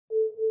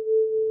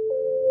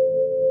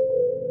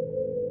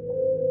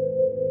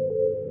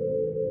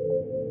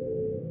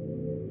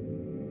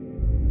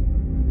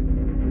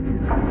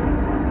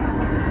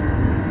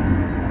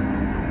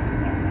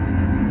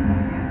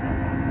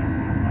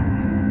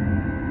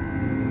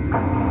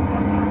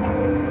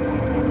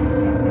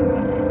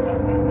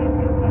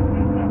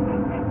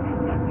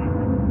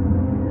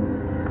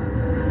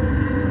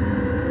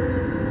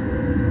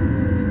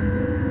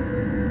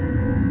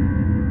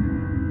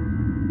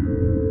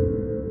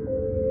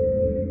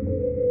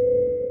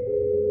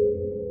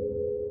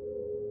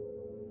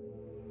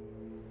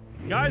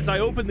guys, I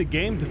opened the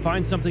game to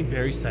find something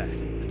very sad.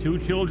 The two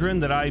children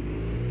that I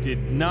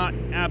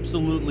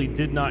absolutely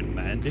did not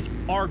mend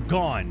are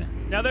gone.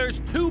 Now there's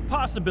two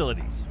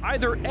possibilities.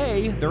 Either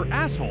A, they're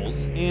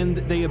assholes and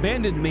they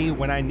abandoned me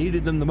when I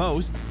needed them the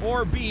most,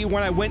 or B,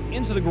 when I went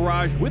into the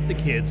garage with the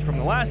kids from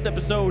the last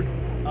episode,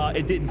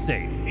 it didn't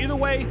save. Either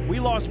way, we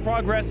lost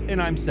progress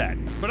and I'm sad.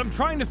 But I'm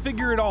trying to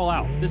figure it all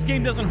out. This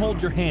game doesn't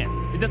hold your hand.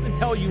 It doesn't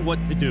tell you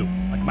what to do,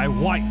 like my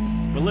wife.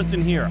 But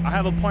listen here, I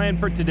have a plan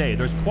for today.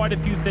 There's quite a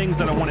few things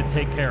that I want to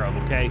take care of,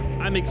 okay?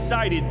 I'm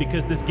excited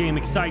because this game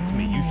excites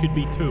me. You should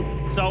be too.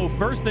 So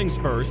first things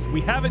first, we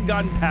haven't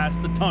gotten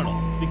past the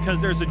tunnel because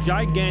there's a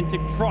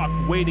gigantic truck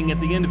waiting at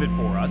the end of it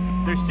for us.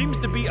 There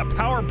seems to be a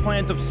power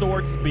plant of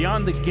sorts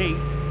beyond the gate.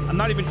 I'm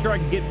not even sure I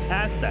can get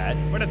past that,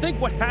 but I think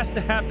what has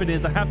to happen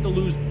is I have to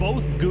lose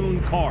both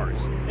goon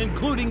cars,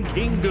 including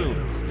King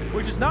Goons,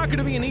 which is not going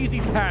to be an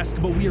easy task,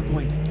 but we are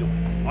going to do it.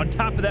 On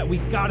top of that, we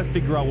gotta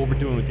figure out what we're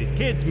doing with these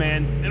kids,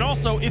 man. And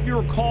also, if you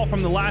recall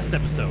from the last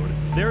episode,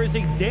 there is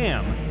a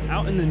dam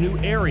out in the new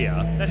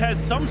area that has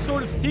some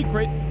sort of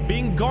secret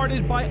being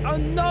guarded by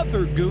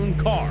another goon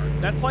car.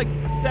 That's like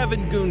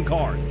 7 goon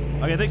cars.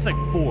 Okay, I think it's like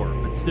 4,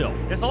 but still.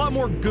 It's a lot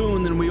more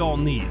goon than we all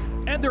need.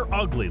 And they're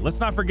ugly, let's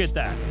not forget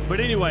that. But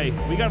anyway,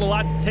 we got a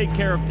lot to take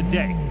care of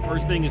today.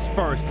 First thing is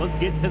first, let's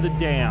get to the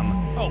dam.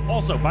 Oh,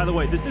 also, by the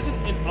way, this isn't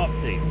an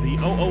update. The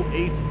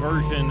 008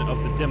 version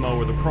of the demo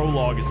or the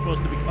prologue is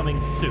supposed to be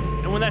coming soon.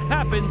 And when that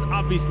happens,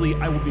 obviously,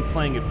 I will be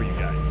playing it for you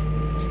guys.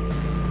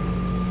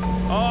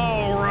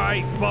 All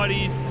right,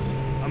 buddies.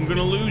 I'm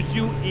gonna lose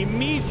you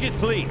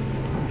immediately.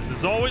 This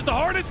is always the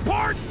hardest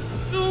part.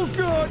 Oh,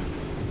 God.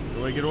 Get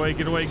away, get away,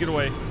 get away, get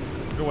away.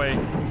 Get away.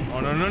 Oh,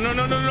 no, no, no,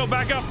 no, no, no.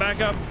 Back up,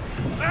 back up.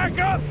 Back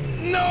up!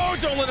 No,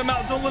 don't let him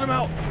out. Don't let him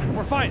out.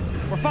 We're fine.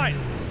 We're fine.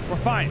 We're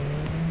fine.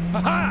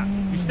 Haha!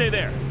 You stay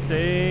there.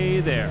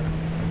 Stay there.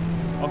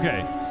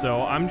 Okay,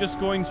 so I'm just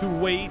going to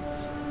wait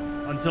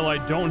until I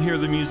don't hear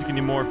the music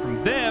anymore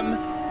from them,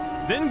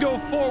 then go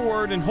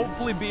forward and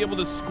hopefully be able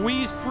to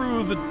squeeze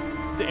through the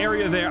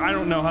area there. I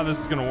don't know how this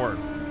is going to work,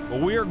 but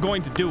we are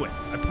going to do it.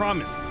 I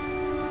promise.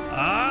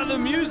 Ah, the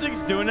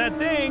music's doing that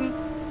thing.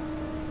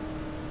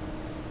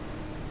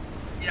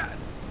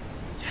 Yes.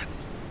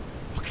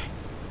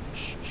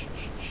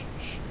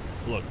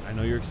 Look, I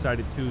know you're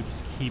excited too.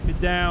 Just keep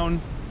it down.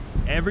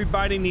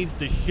 Everybody needs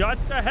to shut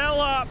the hell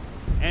up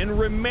and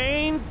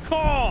remain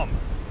calm.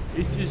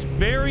 This is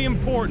very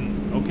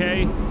important,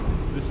 okay?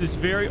 This is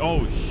very...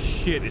 Oh,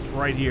 shit, it's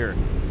right here.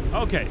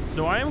 Okay,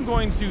 so I am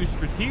going to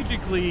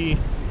strategically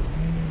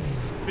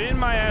spin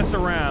my ass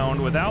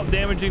around without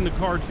damaging the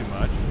car too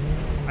much.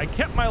 I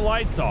kept my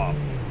lights off.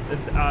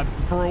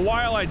 For a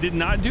while, I did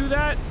not do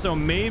that, so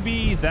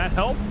maybe that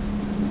helped.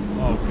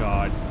 Oh,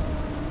 God.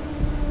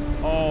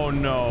 Oh,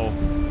 no.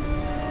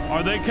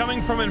 Are they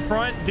coming from in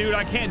front? Dude,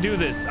 I can't do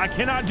this. I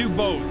cannot do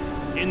both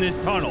in this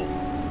tunnel.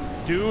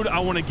 Dude, I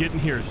want to get in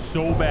here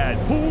so bad.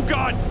 Oh,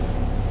 God.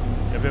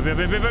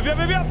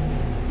 Yep.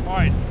 All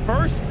right,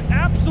 first,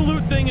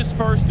 absolute thing is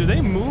first. Do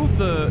they move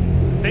the...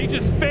 They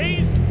just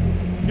phased?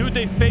 Dude,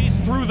 they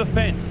phased through the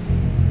fence.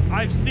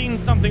 I've seen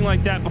something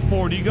like that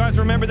before. Do you guys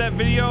remember that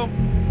video?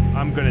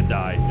 I'm gonna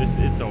die.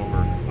 It's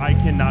over. I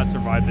cannot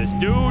survive this.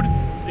 Dude,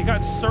 they got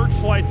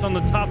searchlights on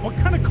the top. What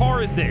kind of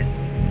car is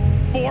this?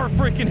 4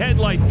 freaking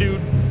headlights, dude.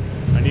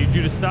 I need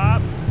you to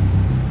stop.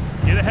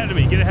 Get ahead of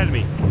me. Get ahead of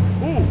me.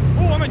 Ooh,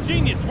 I'm a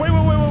genius. Wait.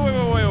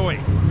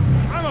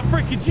 I'm a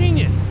freaking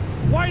genius.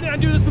 Why didn't I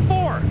do this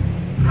before?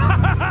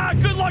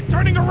 Good luck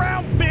turning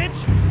around,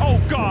 bitch. Oh,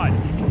 God.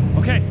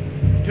 Okay,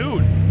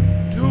 dude.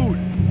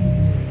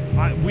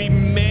 We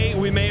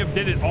may have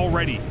did it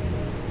already.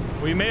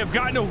 We may have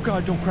gotten... Oh,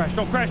 God, don't crash.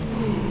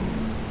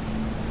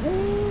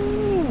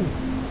 Ooh.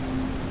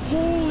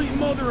 Holy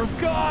mother of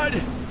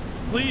God.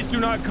 Please do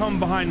not come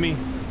behind me.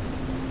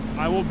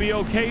 I will be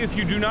okay if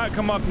you do not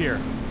come up here.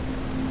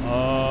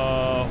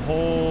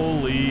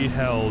 Holy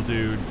hell,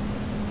 dude.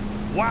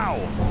 Wow.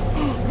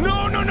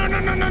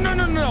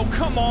 No.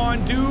 Come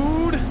on,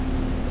 dude.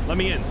 Let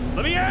me in.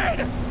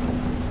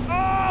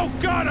 Oh,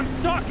 God, I'm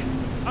stuck.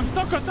 I'm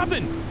stuck on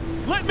something.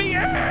 Let me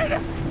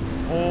in.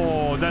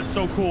 Oh, that's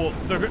so cool.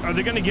 Are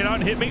they going to get out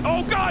and hit me?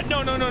 Oh, God.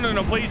 No.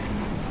 Please.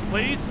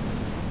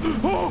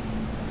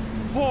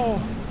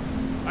 Oh,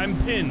 I'm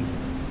pinned.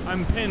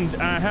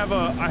 I have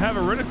a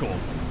reticle.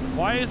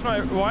 Why is my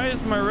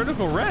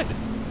reticle red?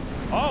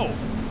 Oh,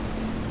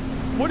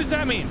 what does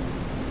that mean?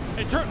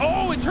 It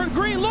turned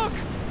green. Look,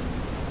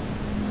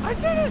 I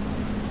did it.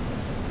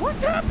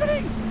 What's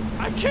happening?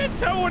 I can't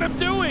tell what I'm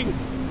doing.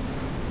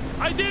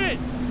 I did it.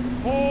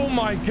 Oh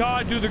my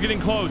God, dude, they're getting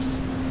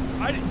close.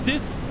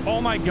 Oh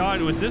my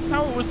God, was this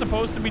how it was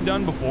supposed to be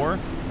done before?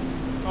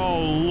 Oh,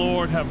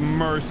 Lord have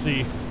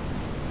mercy.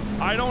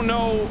 I don't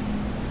know.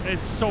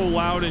 It's so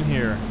loud in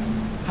here.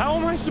 How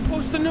am I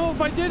supposed to know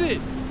if I did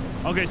it?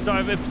 Okay, so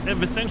I've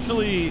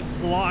essentially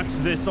locked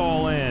this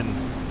all in.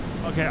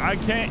 Okay, I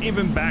can't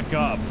even back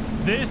up.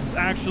 This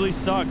actually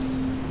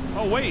sucks.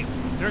 Oh, wait.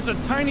 There's a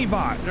tiny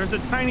bot. I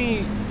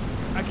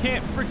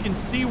can't freaking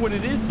see what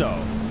it is,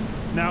 though.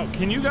 Now,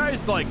 can you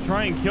guys, like,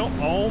 try and kill...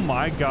 Oh,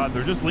 my God.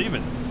 They're just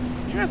leaving.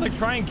 You guys, like,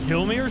 try and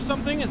kill me or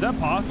something? Is that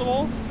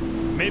possible?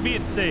 Maybe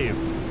it's saved.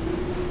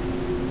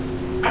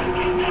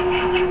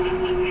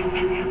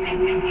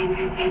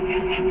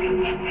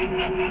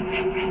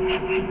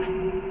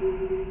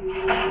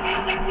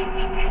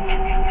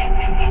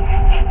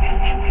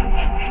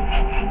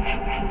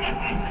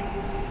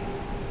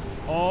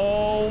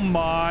 Oh,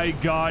 my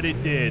God,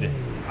 it did.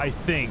 I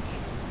think.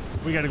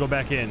 We got to go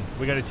back in.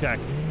 We got to check.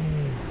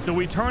 So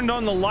we turned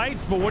on the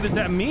lights, but what does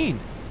that mean?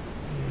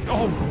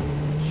 Oh,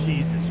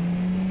 Jesus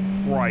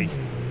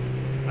Christ.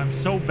 I'm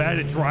so bad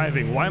at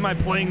driving. Why am I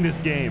playing this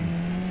game?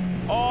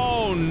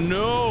 Oh,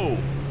 no.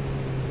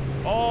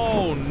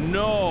 Oh,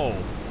 no.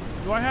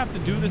 Do I have to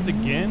do this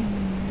again?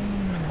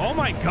 Oh,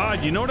 my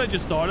God. You know what I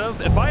just thought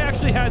of? If I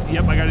actually had...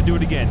 Yep, I got to do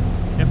it again.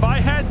 If I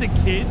had the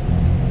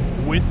kids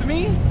with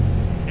me,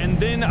 and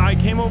then I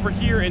came over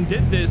here and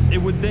did this, it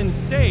would then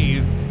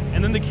save,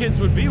 and then the kids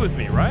would be with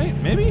me, right?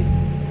 Maybe?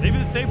 Maybe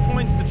the save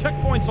points, the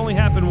checkpoints only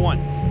happen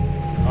once.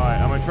 All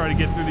right, I'm gonna try to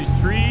get through these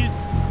trees.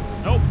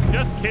 Nope,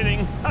 just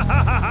kidding. Ha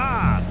ha ha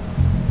ha.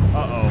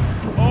 Uh-oh.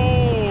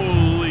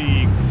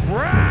 Holy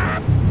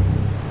crap.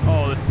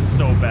 Oh, this is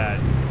so bad.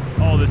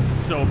 Oh, this is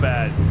so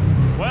bad.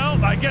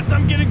 Well, I guess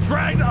I'm getting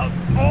dragged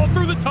all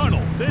through the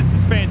tunnel. This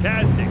is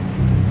fantastic.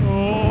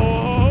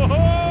 Oh,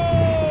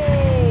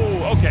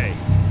 okay.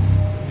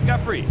 I got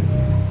free.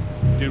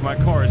 Dude, my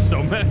car is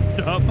so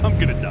messed up. I'm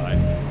gonna die.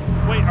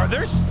 Wait, are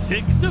there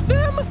 6 of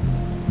them?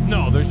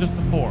 No, there's just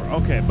the 4.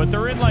 Okay, but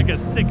they're in like a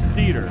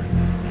 6-seater.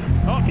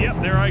 Oh,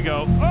 yep, there I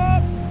go.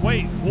 Oh,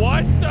 wait,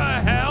 what the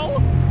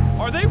hell?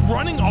 Are they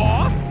running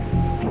off?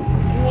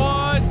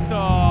 What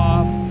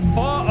the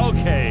fuck?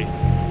 Okay.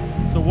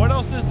 So what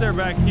else is there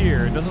back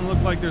here? It doesn't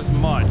look like there's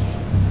much.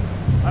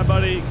 Hi,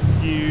 buddy.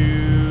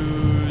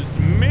 Excuse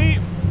me.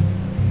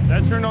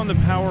 That turned on the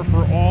power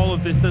for all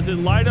of this. Does it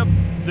light up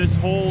this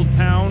whole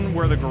town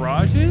where the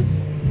garage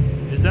is?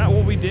 Is that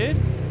what we did?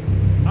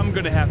 I'm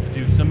gonna have to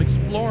do some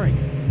exploring.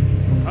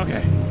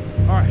 Okay.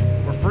 All right.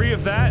 We're free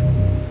of that.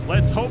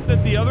 Let's hope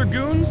that the other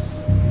goons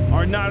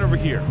are not over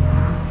here.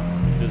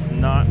 Does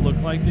not look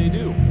like they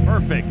do.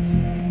 Perfect.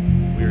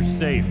 We are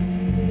safe.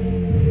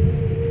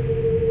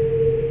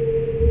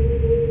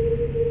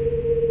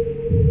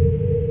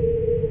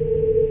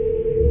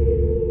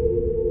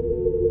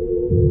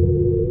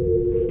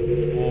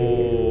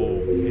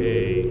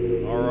 Okay.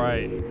 All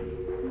right.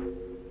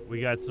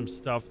 We got some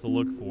stuff to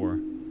look for.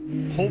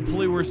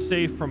 Hopefully we're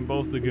safe from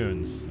both the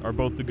goons, or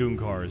both the goon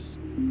cars.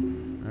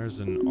 There's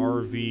an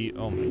RV.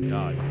 Oh my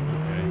God.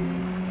 Okay.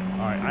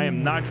 All right. I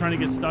am not trying to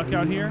get stuck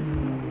out here.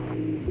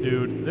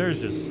 Dude,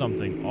 there's just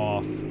something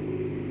off.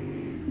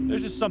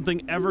 There's just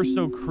something ever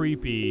so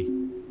creepy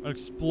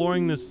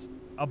exploring this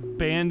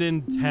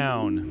abandoned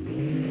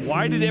town.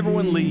 Why did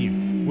everyone leave?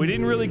 We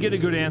didn't really get a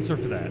good answer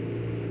for that.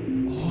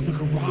 Oh, the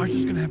garage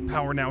is gonna have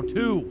power now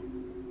too.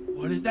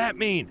 What does that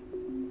mean?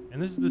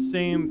 And this is the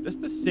same, that's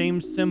the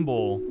same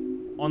symbol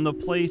on the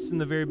place in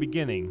the very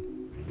beginning.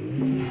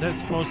 Is that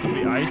supposed to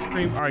be ice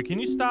cream? All right, can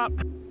you stop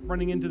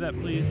running into that,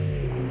 please?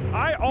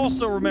 I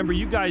also remember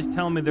you guys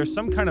telling me there's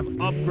some kind of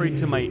upgrade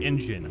to my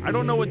engine. I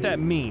don't know what that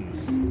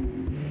means.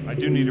 I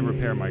do need to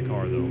repair my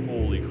car, though.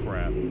 Holy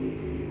crap.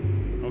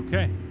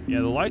 Okay. Yeah,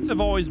 the lights have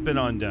always been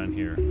on down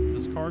here. Is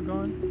this car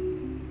gone?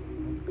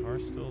 Oh, the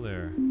car's still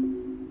there.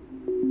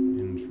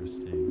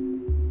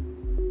 Interesting.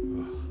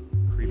 Ugh,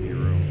 creepy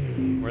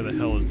room. Where the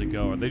hell does it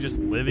go? Are they just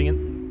living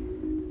in...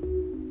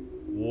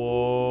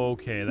 Whoa,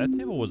 okay, that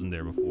table wasn't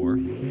there before.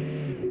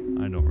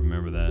 I don't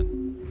remember that.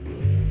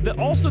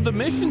 Also, the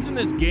missions in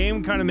this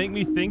game kind of make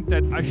me think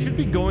that I should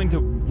be going to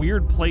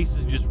weird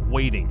places just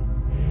waiting.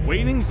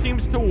 Waiting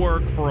seems to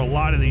work for a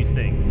lot of these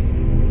things.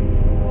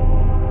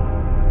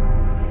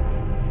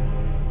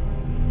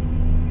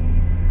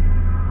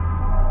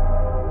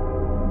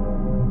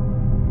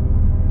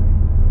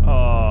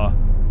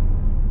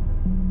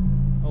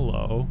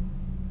 Hello.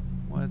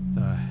 What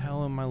the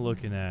hell am I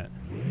looking at?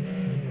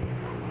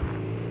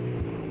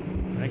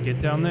 Can I get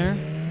down there?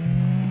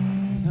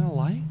 Is that a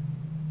light?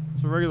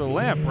 It's a regular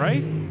lamp,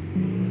 right?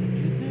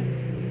 Is it?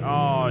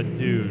 Oh,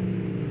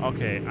 dude.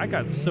 Okay, I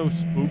got so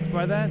spooked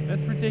by that.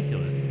 That's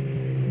ridiculous.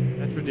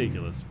 That's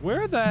ridiculous.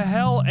 Where the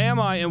hell am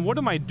I and what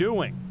am I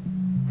doing?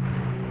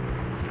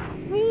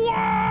 Whoa!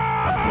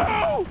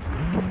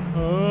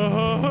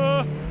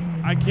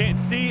 I can't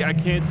see. I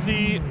can't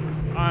see.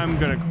 I'm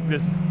gonna...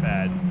 This is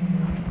bad.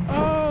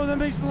 Oh, that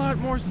makes a lot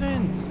more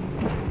sense.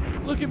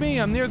 Look at me.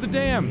 I'm near the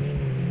dam.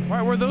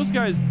 Right where those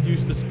guys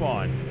used to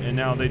spawn. And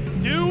now they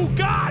do.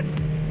 God!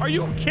 Are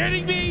you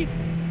kidding me?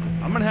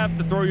 I'm gonna have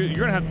to throw you.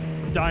 You're gonna have to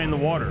die in the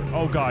water.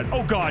 Oh God.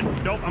 Oh God.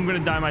 Nope. I'm gonna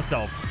die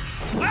myself.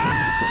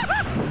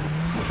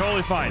 Ah!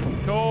 Totally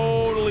fine.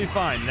 Totally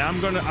fine. Now I'm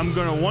gonna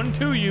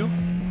 1-2 you,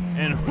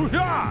 and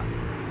hoo-yah!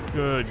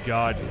 Good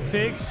God.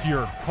 Fix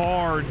your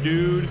car,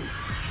 dude.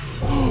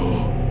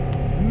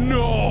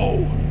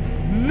 No.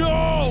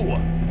 No.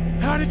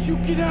 How did you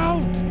get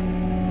out?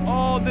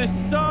 Oh, this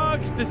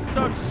sucks. This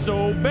sucks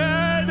so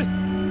bad.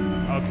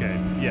 Okay,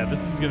 yeah,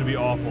 this is gonna be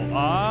awful.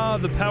 Ah,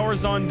 the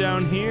power's on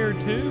down here,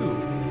 too.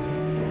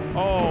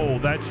 Oh,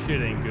 that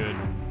shit ain't good.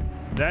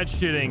 That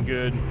shit ain't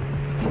good.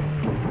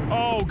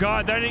 Oh,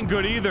 God, that ain't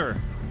good either.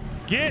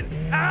 Get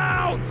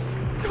out!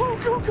 Go,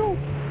 go, go.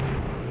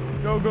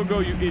 Go, go, go,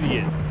 you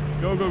idiot.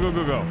 Go, go, go,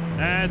 go, go.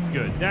 That's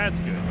good. That's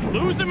good.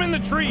 Lose them in the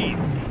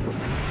trees.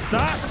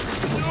 Stop.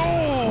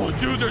 Oh,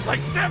 dude, there's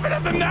like 7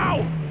 of them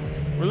now.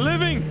 We're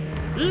living.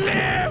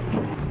 Live!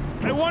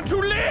 I want to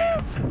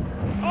live!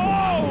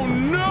 Oh,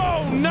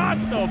 no, not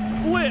the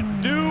flip,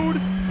 dude.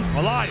 I'm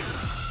alive.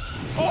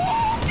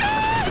 Oh,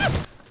 God!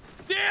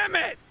 Damn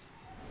it!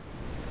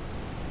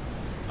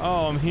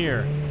 Oh, I'm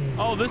here.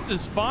 Oh, this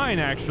is fine,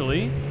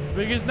 actually,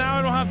 because now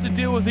I don't have to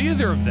deal with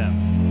either of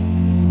them.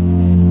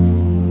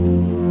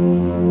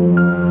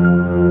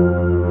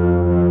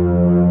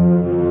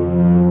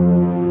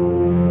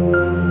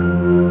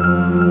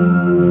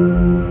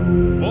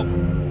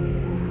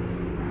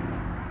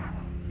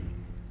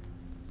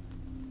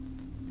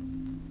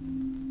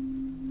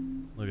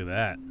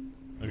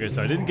 Okay,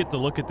 so I didn't get to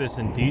look at this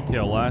in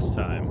detail last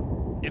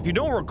time. If you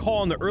don't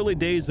recall, in the early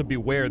days of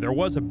Beware, there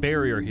was a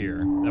barrier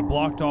here that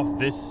blocked off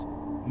this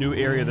new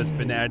area that's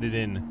been added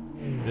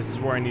in. This is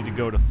where I need to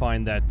go to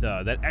find that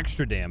that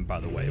extra dam,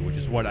 by the way, which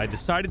is what I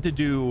decided to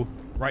do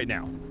right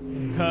now.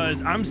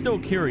 Because I'm still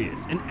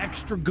curious. An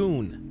extra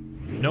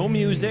goon. No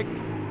music.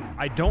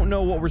 I don't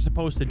know what we're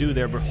supposed to do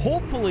there, but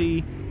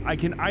hopefully I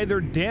can either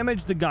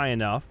damage the guy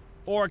enough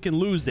or I can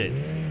lose it.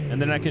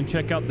 And then I can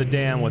check out the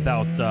dam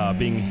without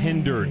being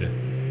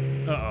hindered.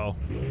 Uh-oh.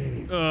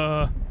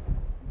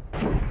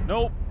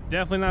 Nope.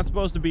 Definitely not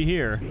supposed to be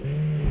here.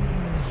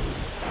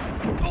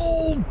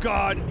 Oh,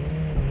 God.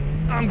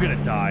 I'm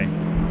gonna die.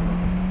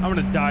 I'm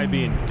gonna die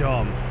being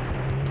dumb.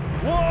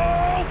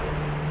 Whoa!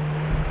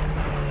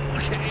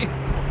 Okay.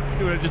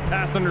 Dude, I just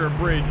passed under a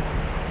bridge.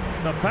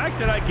 The fact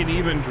that I can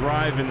even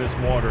drive in this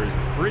water is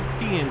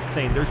pretty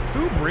insane. There's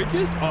 2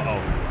 bridges? Uh-oh.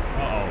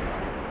 Uh-oh.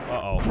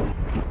 Uh-oh.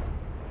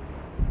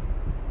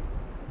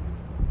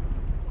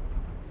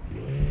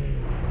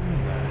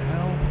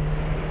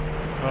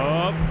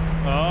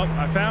 Up,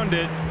 I found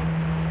it.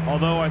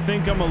 Although I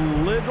think I'm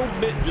a little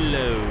bit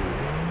low.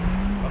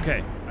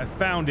 Okay, I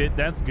found it.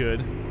 That's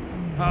good.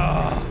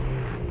 Ah,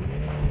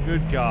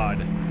 good God.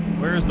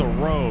 Where's the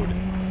road?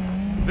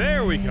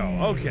 There we go.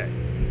 Okay.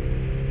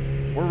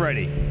 We're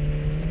ready.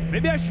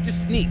 Maybe I should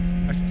just sneak.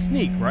 I should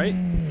sneak, right?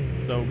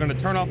 So we're gonna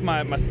turn off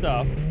my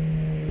stuff.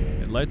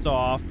 Headlights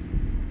off.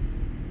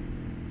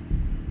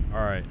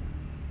 All right.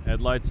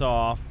 Headlights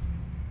off.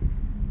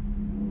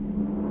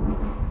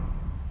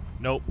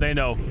 Nope, they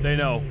know. They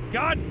know.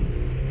 God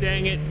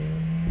dang it.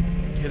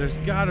 Okay, there's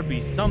gotta be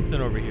something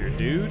over here,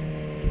 dude.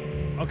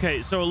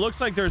 Okay, so it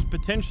looks like there's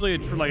potentially a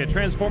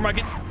transformer I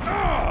can...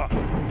 Oh,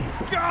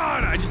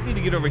 God! I just need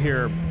to get over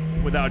here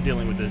without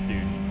dealing with this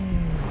dude.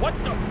 What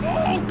the...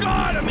 Oh,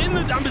 God!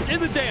 I'm just in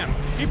the dam.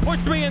 He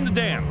pushed me in the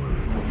dam.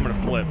 I'm gonna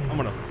flip. I'm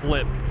gonna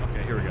flip.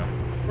 Okay, here we go.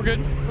 We're good.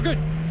 We're good.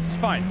 This is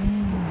fine.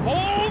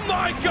 Oh,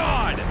 my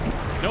God!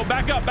 No,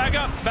 back up, back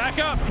up, back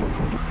up.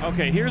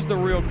 Okay, here's the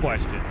real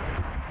question.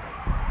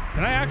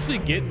 Can I actually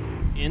get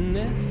in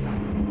this?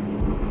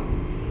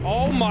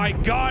 Oh my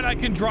God, I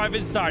can drive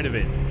inside of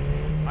it.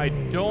 I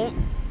don't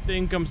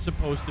think I'm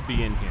supposed to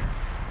be in here.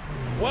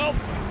 Well,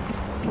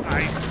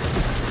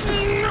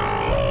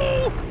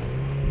 No!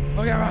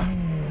 Okay,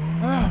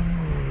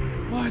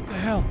 what the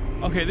hell?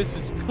 Okay, this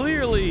is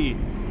clearly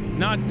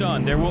not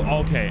done.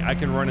 Okay, I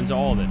can run into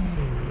all this.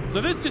 So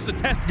this is just a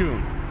test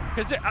goon.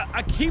 Because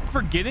I keep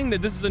forgetting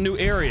that this is a new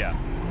area.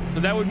 So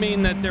that would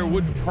mean that there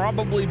would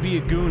probably be a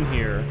goon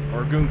here,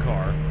 or a goon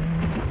car.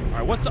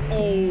 All right,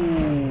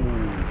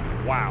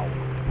 oh, wow.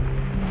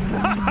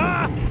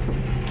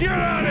 Get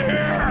out of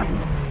here!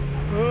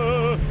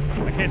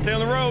 I can't stay on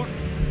the road.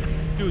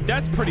 Dude,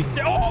 that's pretty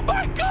sick. Oh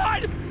my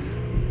God!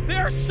 They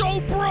are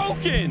so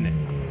broken!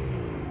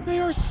 They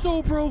are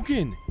so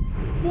broken.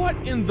 What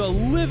in the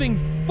living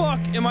fuck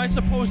am I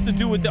supposed to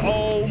do with the...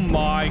 Oh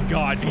my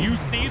God, do you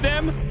see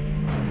them?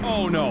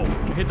 Oh no,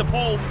 I hit the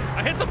pole.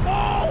 I hit the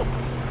pole!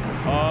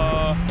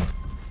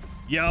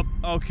 Yep.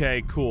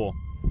 Okay, cool.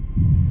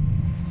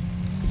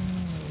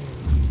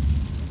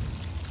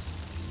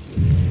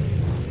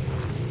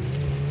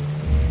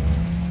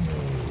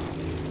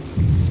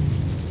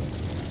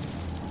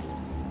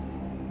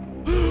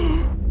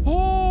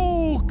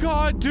 Oh,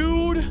 God,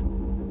 dude.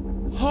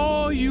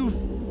 Oh,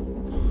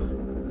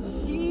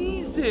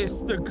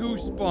 Jesus, the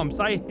goosebumps.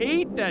 I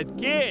hate that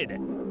kid.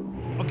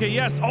 Okay,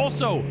 yes,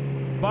 also,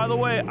 by the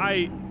way,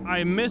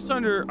 I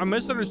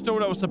misunderstood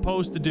what I was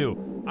supposed to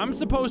do. I'm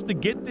supposed to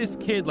get this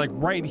kid like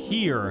right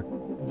here,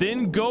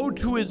 then go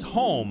to his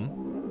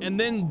home, and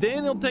then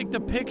he'll take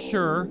the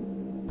picture,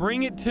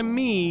 bring it to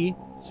me,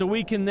 so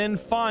we can then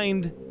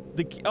find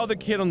the other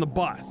kid on the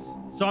bus.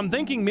 So I'm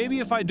thinking maybe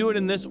if I do it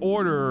in this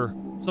order,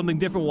 something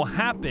different will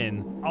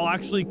happen. I'll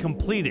actually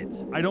complete it.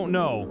 I don't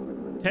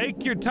know.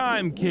 Take your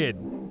time, kid.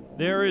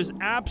 There is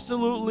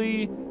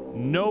absolutely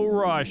no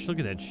rush. Look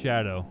at that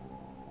shadow.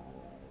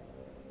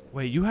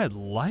 Wait, you had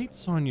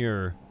lights on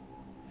your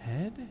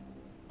head?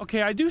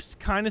 Okay, I do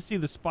kind of see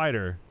the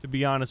spider, to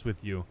be honest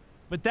with you.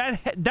 But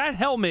that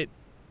helmet,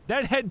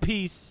 that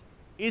headpiece,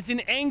 is an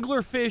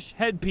anglerfish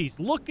headpiece.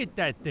 Look at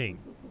that thing.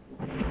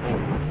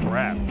 Oh,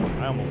 crap.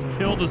 I almost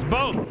killed us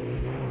both.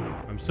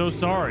 I'm so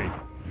sorry.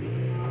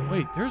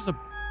 Wait, there's the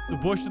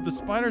bush that the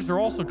spiders are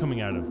also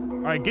coming out of. All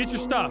right, get your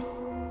stuff.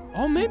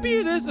 Oh, maybe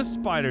it is a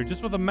spider,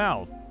 just with a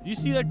mouth. Do you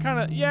see that kind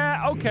of...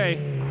 Yeah, okay.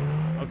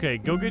 Okay,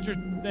 go get your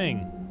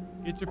thing.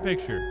 Get your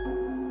picture.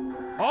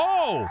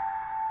 Oh!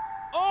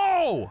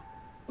 Oh!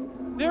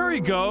 There he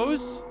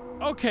goes.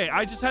 Okay,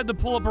 I just had to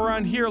pull up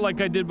around here like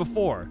I did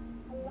before.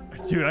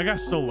 Dude, I got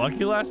so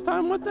lucky last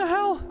time. What the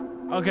hell?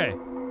 Okay,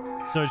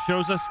 so it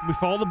shows us we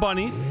follow the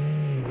bunnies.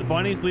 The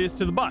bunnies lead us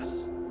to the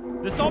bus.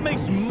 This all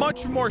makes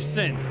much more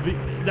sense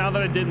now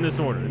that I did in this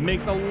order. It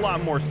makes a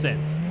lot more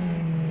sense.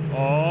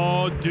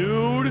 Oh,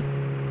 dude.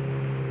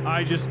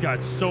 I just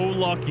got so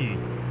lucky.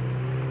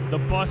 The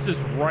bus is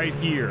right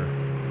here.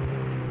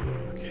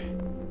 Okay.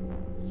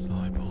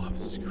 Slowly pull up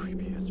this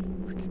creepy ass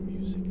freaking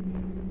music.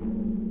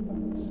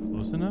 Is this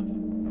close enough?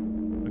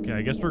 Okay,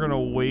 I guess we're gonna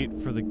wait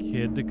for the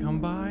kid to come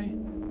by.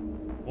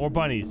 Or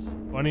bunnies.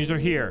 Bunnies are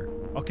here.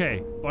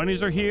 Okay,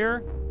 bunnies are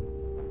here.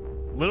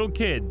 Little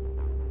kid.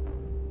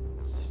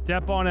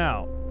 Step on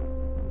out.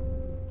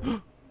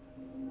 Oh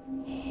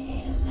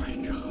my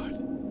god.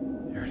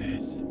 There it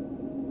is.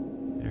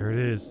 There it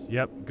is.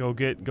 Yep, go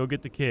get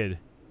the kid.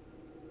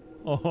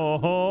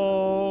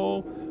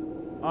 Oh,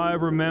 I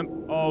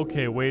remember.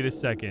 Okay, wait a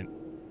second.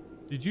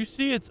 Did you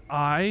see its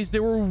eyes? They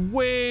were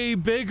way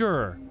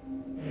bigger.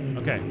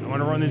 Okay, I'm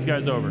gonna run these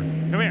guys over.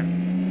 Come here.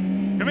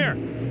 Come here.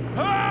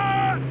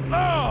 Ah!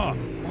 Oh.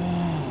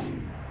 Oh.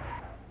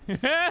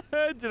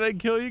 Did I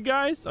kill you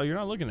guys? Oh, you're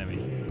not looking at me.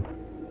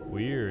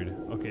 Weird.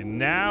 Okay,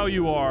 now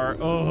you are.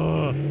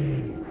 Ugh.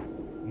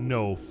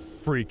 No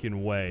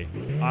freaking way.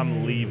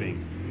 I'm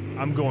leaving.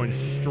 I'm going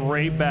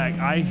straight back.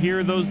 I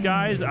hear those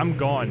guys. I'm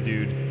gone,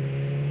 dude.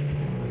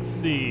 Let's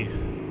see.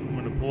 I'm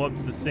gonna pull up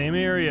to the same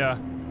area.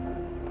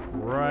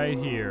 Right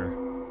here.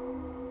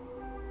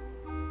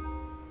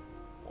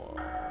 Oh,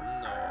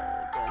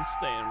 no. Don't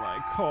stay in my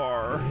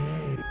car.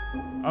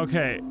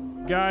 Okay,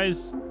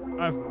 guys.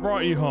 I've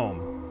brought you home.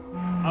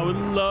 I would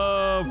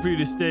love for you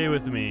to stay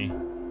with me.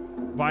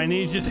 But I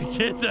need you to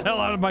get the hell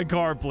out of my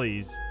car,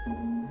 please.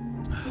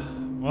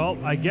 Well,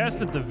 I guess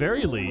at the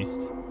very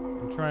least,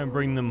 I'll try and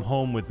bring them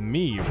home with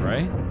me,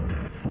 right?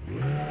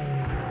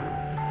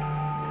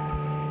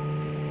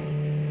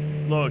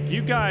 Look,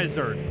 you guys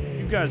have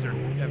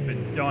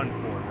been done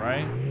for,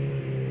 right?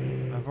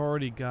 I've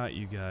already got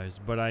you guys,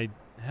 but I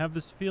have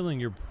this feeling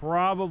you're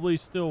probably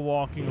still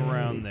walking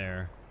around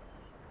there.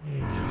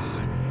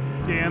 God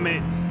damn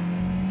it.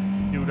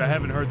 Dude, I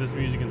haven't heard this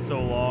music in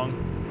so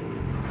long.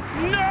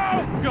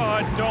 No!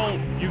 God,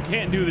 don't. You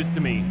can't do this to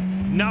me.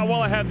 Not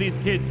while I have these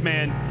kids,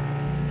 man.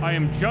 I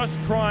am just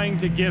trying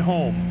to get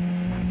home.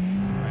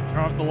 All right, turn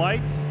off the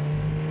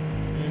lights.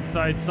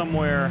 Inside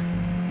somewhere.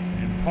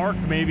 And park,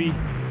 maybe.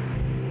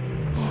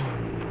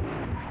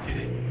 I did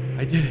it.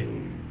 I did it.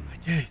 I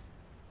did it.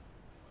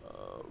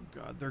 Oh,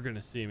 God, they're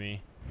gonna see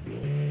me.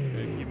 I'm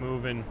gonna keep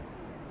moving.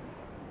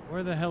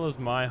 Where the hell is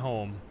my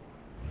home?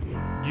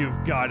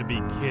 You've got to be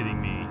kidding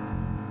me.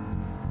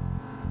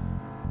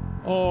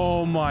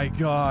 Oh my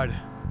god.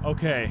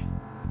 Okay.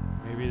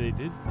 Maybe they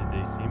did. Did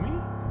they see me?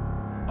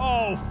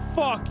 Oh,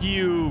 fuck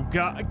you.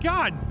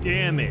 God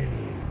damn it.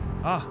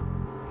 Ah.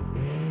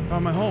 I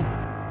found my home.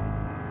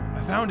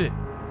 I found it.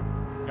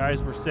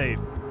 Guys, we're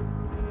safe.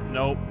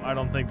 Nope. I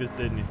don't think this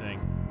did anything.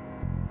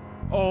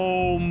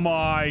 Oh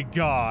my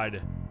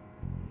god.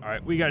 All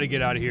right. We got to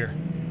get out of here.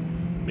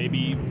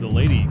 Maybe the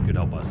lady could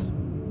help us.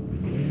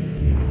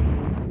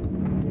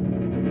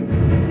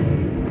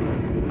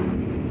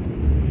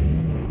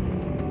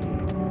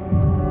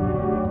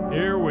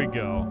 Here we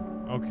go.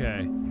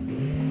 Okay.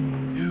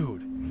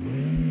 Dude.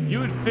 You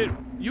would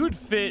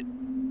fit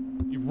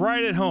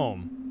right at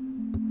home.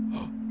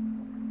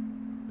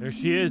 There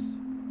she is.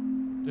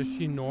 Does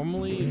she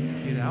normally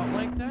get out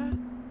like that?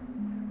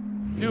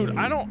 Dude,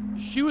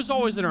 she was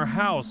always in her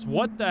house.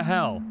 What the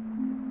hell?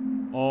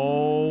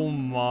 Oh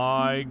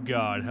my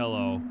god.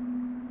 Hello.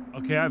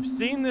 Okay, I've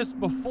seen this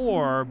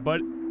before,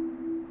 but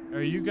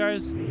are you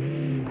guys...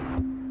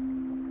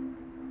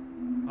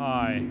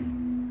 Hi.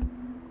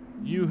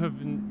 You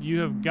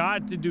have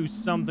got to do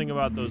something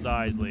about those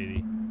eyes,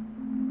 lady.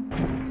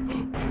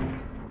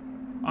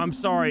 I'm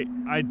sorry.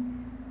 I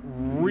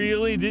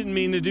really didn't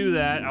mean to do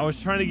that. I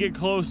was trying to get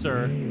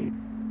closer.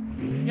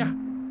 Yeah.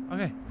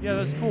 Okay. Yeah,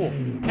 that's cool.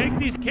 Take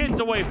these kids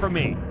away from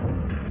me.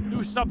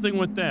 Do something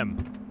with them.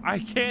 I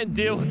can't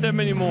deal with them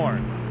anymore.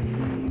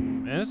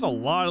 Man, there's a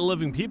lot of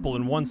living people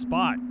in one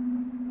spot.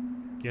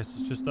 Guess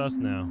it's just us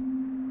now.